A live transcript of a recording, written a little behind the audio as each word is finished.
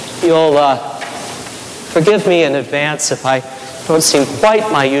You'll forgive me in advance if I don't seem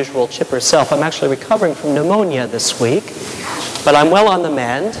quite my usual chipper self. I'm actually recovering from pneumonia this week, but I'm well on the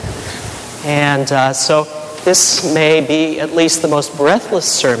mend. And so this may be at least the most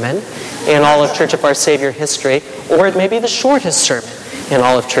breathless sermon in all of Church of Our Savior history, or it may be the shortest sermon in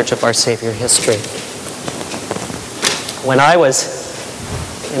all of Church of Our Savior history. When I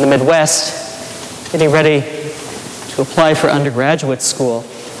was in the Midwest getting ready to apply for undergraduate school,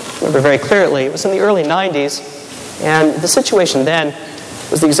 I remember very clearly, it was in the early 90s, and the situation then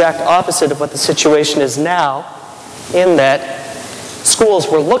was the exact opposite of what the situation is now, in that schools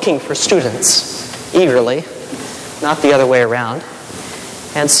were looking for students eagerly, not the other way around.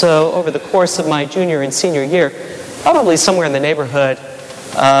 And so over the course of my junior and senior year, probably somewhere in the neighborhood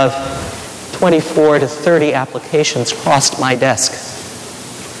of 24 to 30 applications crossed my desk.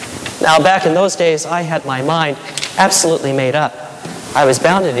 Now, back in those days, I had my mind absolutely made up. I was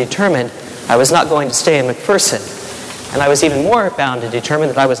bound and determined I was not going to stay in McPherson. And I was even more bound and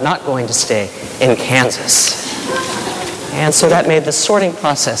determined that I was not going to stay in Kansas. And so that made the sorting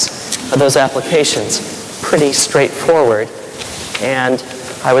process of those applications pretty straightforward. And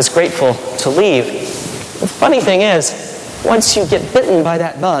I was grateful to leave. The funny thing is, once you get bitten by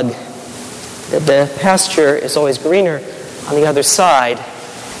that bug, that the pasture is always greener on the other side,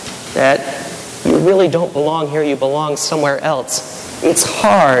 that you really don't belong here, you belong somewhere else. It's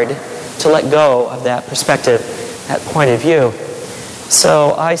hard to let go of that perspective, that point of view.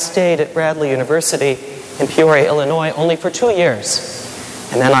 So I stayed at Bradley University in Peoria, Illinois, only for 2 years.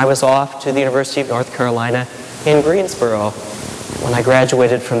 And then I was off to the University of North Carolina in Greensboro. When I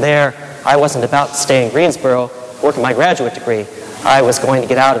graduated from there, I wasn't about to stay in Greensboro, working my graduate degree. I was going to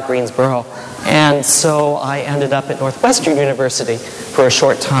get out of Greensboro. And so I ended up at Northwestern University for a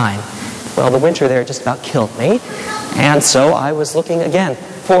short time. Well, the winter there just about killed me. And so I was looking again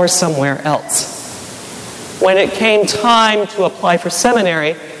for somewhere else. When it came time to apply for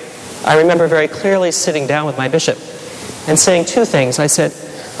seminary, I remember very clearly sitting down with my bishop and saying two things. I said,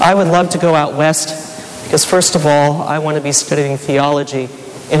 I would love to go out west because, first of all, I want to be studying theology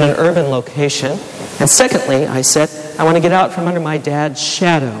in an urban location. And secondly, I said, I want to get out from under my dad's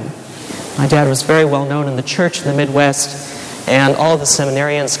shadow. My dad was very well known in the church in the Midwest, and all of the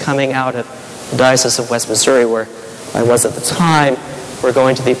seminarians coming out of the Diocese of West Missouri, where I was at the time, were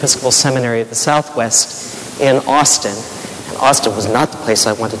going to the Episcopal Seminary of the Southwest in Austin. And Austin was not the place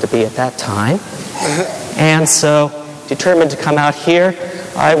I wanted to be at that time. And so, determined to come out here,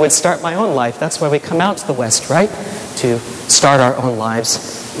 I would start my own life. That's why we come out to the West, right? To start our own lives,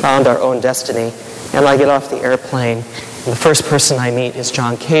 found our own destiny. And I get off the airplane, and the first person I meet is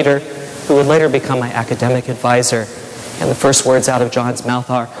John Cater, who would later become my academic advisor. And the first words out of John's mouth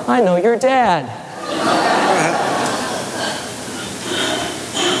are, I know your dad.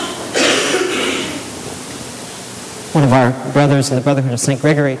 One of our brothers in the Brotherhood of St.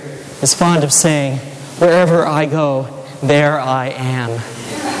 Gregory is fond of saying, wherever I go, there I am.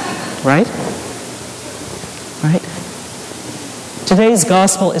 Right? Right? Today's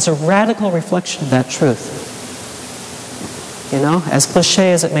gospel is a radical reflection of that truth. You know, as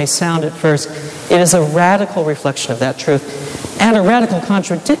cliche as it may sound at first, it is a radical reflection of that truth and a radical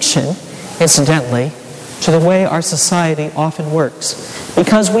contradiction, incidentally, to the way our society often works.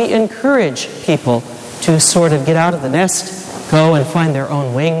 Because we encourage people to sort of get out of the nest, go and find their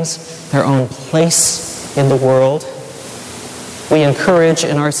own wings, their own place in the world. We encourage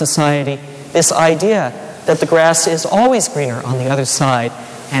in our society this idea that the grass is always greener on the other side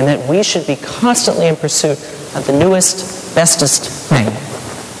and that we should be constantly in pursuit of the newest, bestest thing.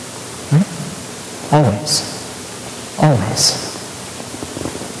 Right? Always. Always.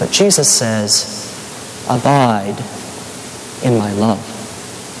 But Jesus says, abide in my love.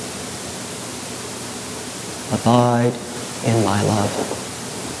 Abide in my love.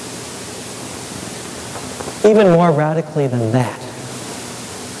 Even more radically than that,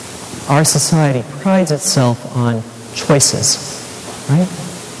 our society prides itself on choices, right?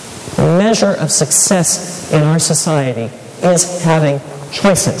 The measure of success in our society is having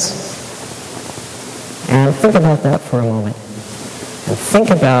choices. And think about that for a moment. And think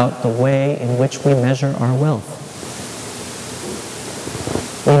about the way in which we measure our wealth.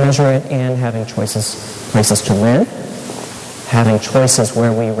 We measure it in having places to live, having choices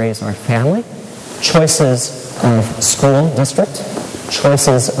where we raise our family, choices of school district,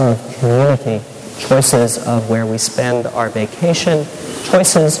 choices of community, choices of where we spend our vacation,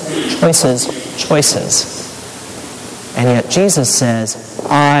 choices. And yet Jesus says,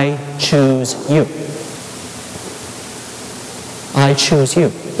 I choose you. I choose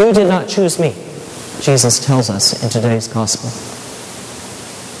you. You did not choose me, Jesus tells us in today's gospel.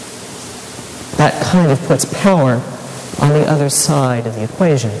 that kind of puts power on the other side of the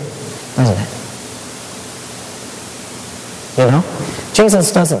equation, doesn't it? You know?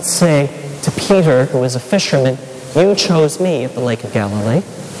 Jesus doesn't say to Peter, who is a fisherman, "You chose me at the Lake of Galilee,"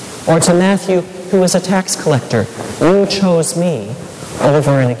 or to Matthew, who is a tax collector, "You chose me,"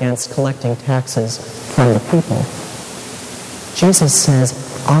 over and against collecting taxes from the people. Jesus says,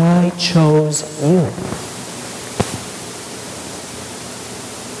 "I chose you."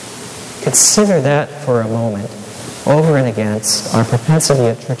 Consider that for a moment, over and against our propensity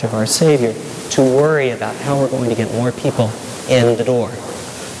at Church of Our Savior to worry about how we're going to get more people in the door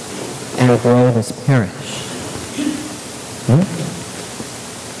and grow this parish.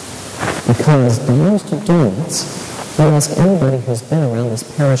 Because the most of donuts, you ask anybody who's been around this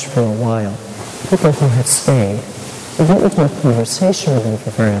parish for a while, people who have stayed, you get into a conversation with them for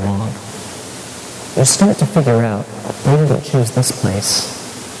very long, you start to figure out they didn't choose this place.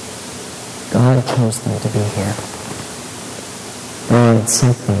 God chose them to be here. God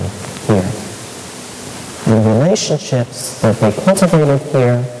sent them here. And the relationships that they cultivated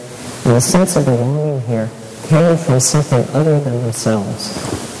here, and the sense of belonging here, came from something other than themselves.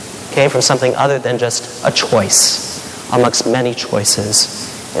 Came from something other than just a choice amongst many choices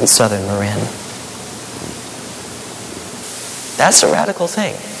in southern Marin. That's a radical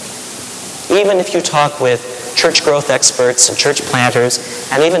thing. Even if you talk with church growth experts and church planters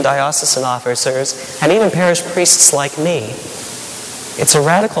and even diocesan officers and even parish priests like me, it's a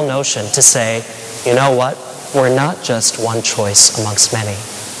radical notion to say, you know what? We're not just one choice amongst many.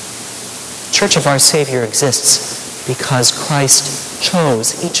 Church of Our Savior exists because Christ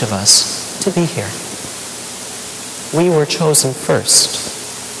chose each of us to be here. We were chosen first.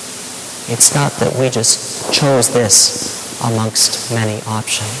 It's not that we just chose this amongst many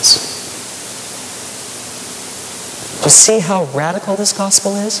options. Do you see how radical this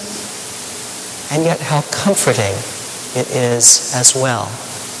gospel is? And yet how comforting it is as well.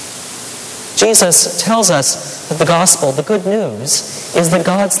 Jesus tells us that the gospel, the good news, is that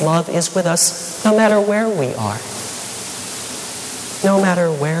God's love is with us no matter where we are. No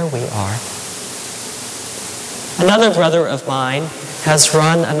matter where we are. Another brother of mine has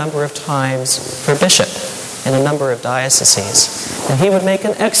run a number of times for bishop in a number of dioceses, and he would make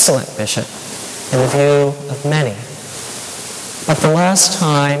an excellent bishop in the view of many. But the last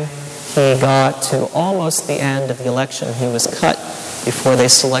time he got to almost the end of the election, he was cut before they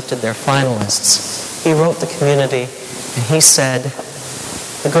selected their finalists. He wrote the community and he said,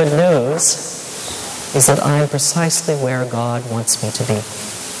 "The good news is that I am precisely where God wants me to be."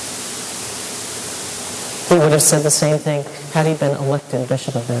 He would have said the same thing had he been elected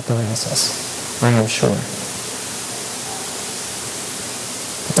bishop of that diocese, I am sure.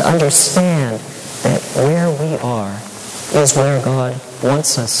 But to understand that where we are is where God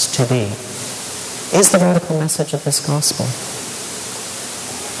wants us to be is the radical message of this gospel.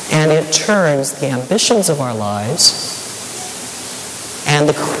 And it turns the ambitions of our lives and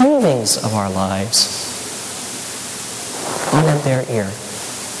the cravings of our lives on their ear,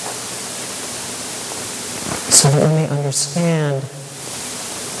 so that we may understand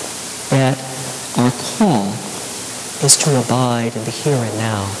that our call is to abide in the here and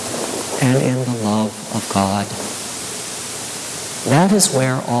now and in the love of God. That is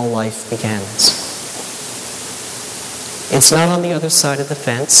where all life begins. It's not on the other side of the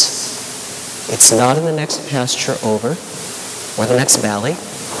fence. It's not in the next pasture over, or the next valley,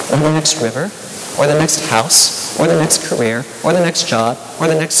 or the next river, or the next house, or the next career, or the next job, or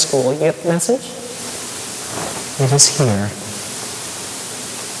the next school. You get the message? It is here.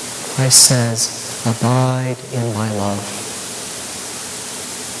 Christ says, "Abide in my love."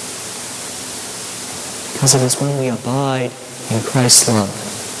 Because it is when we abide in Christ's love,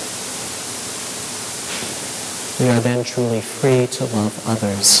 we are then truly free to love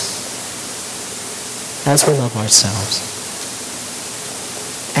others as we love ourselves.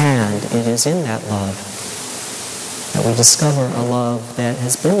 And it is in that love that we discover a love that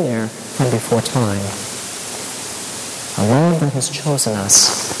has been there from before time. A love that has chosen us.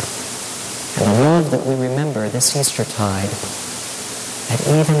 And a love that we remember this Eastertide that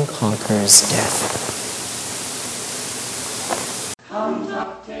even conquers death.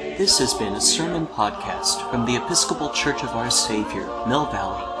 This has been a sermon podcast from the Episcopal Church of Our Savior, Mill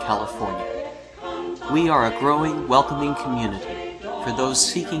Valley, California. We are a growing, welcoming community for those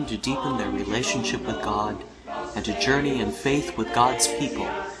seeking to deepen their relationship with God and to journey in faith with God's people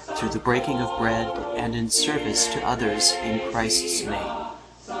through the breaking of bread and in service to others in Christ's name.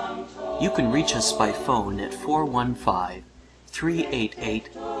 You can reach us by phone at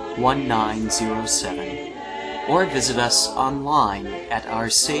 415-388-1907 or visit us online at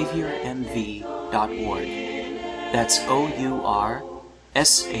oursaviormv.org. That's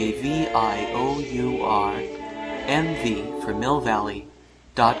OURSAVIOURMV for Mill Valley.org.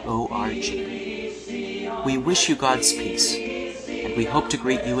 We wish you God's peace, and we hope to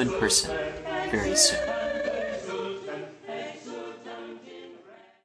greet you in person very soon.